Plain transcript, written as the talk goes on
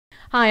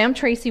Hi, I'm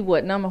Tracy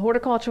Wooten. I'm a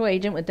horticultural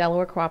agent with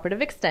Delaware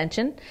Cooperative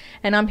Extension,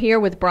 and I'm here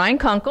with Brian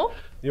Kunkel.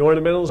 The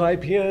Ornamentals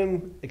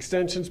IPM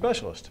Extension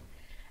Specialist.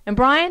 And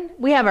Brian,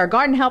 we have our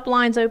garden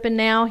helplines open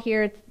now.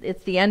 Here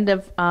it's the end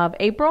of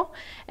April,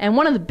 and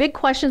one of the big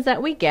questions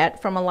that we get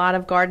from a lot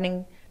of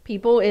gardening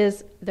people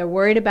is they're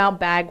worried about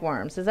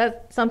bagworms. Is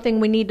that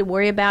something we need to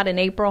worry about in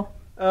April?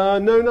 No,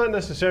 not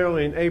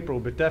necessarily in April,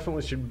 but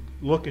definitely should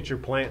look at your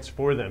plants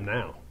for them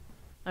now.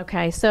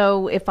 Okay,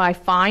 so if I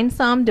find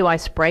some, do I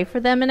spray for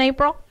them in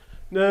April?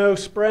 No,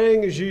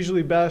 spraying is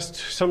usually best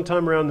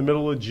sometime around the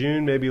middle of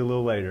June, maybe a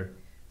little later.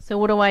 So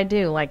what do I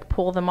do? Like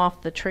pull them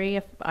off the tree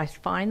if I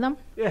find them?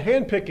 Yeah,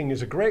 hand picking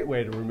is a great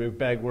way to remove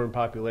bagworm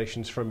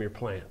populations from your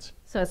plants.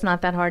 So it's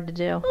not that hard to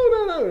do?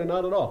 Oh, no,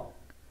 not at all.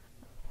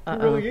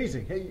 It's really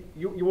easy. Hey,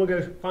 you want to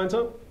go find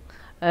some?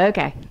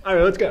 Okay. All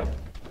right, let's go.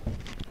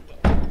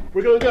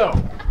 We're going to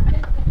go.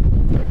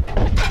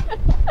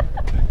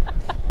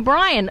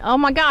 Brian, oh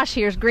my gosh,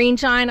 here's green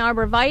giant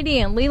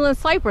arborvitae and Leland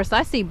cypress.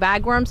 I see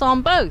bagworms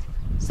on both.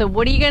 So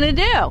what are you going to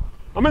do?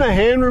 I'm going to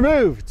hand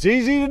remove. It's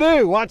easy to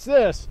do. Watch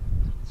this.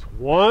 It's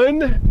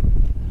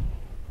 1,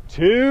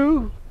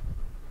 2,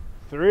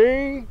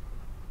 3,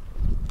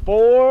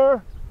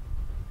 4,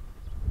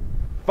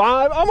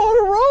 5. I'm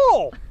on a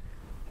roll.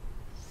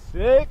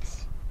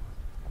 6,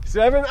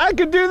 7. I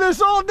could do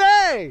this all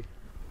day.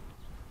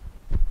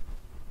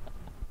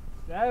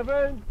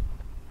 7,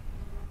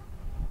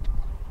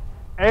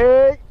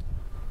 8,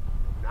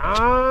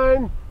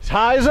 9, as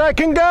high as I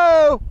can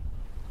go.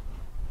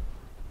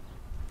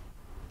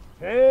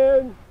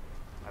 10,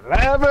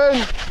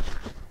 11.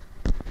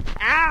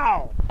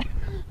 Ow!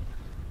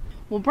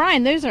 Well,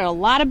 Brian, those are a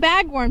lot of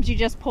bagworms you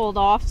just pulled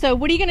off. So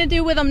what are you going to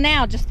do with them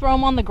now? Just throw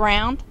them on the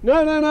ground?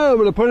 No. I'm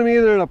going to put them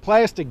either in a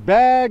plastic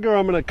bag, or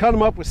I'm going to cut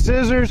them up with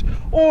scissors,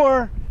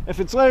 or if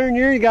it's later in the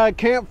year, you got a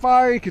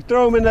campfire, you can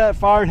throw them into that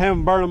fire and have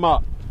them burn them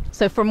up.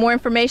 So for more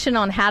information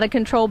on how to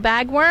control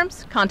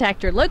bagworms,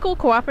 contact your local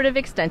Cooperative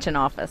Extension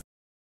office.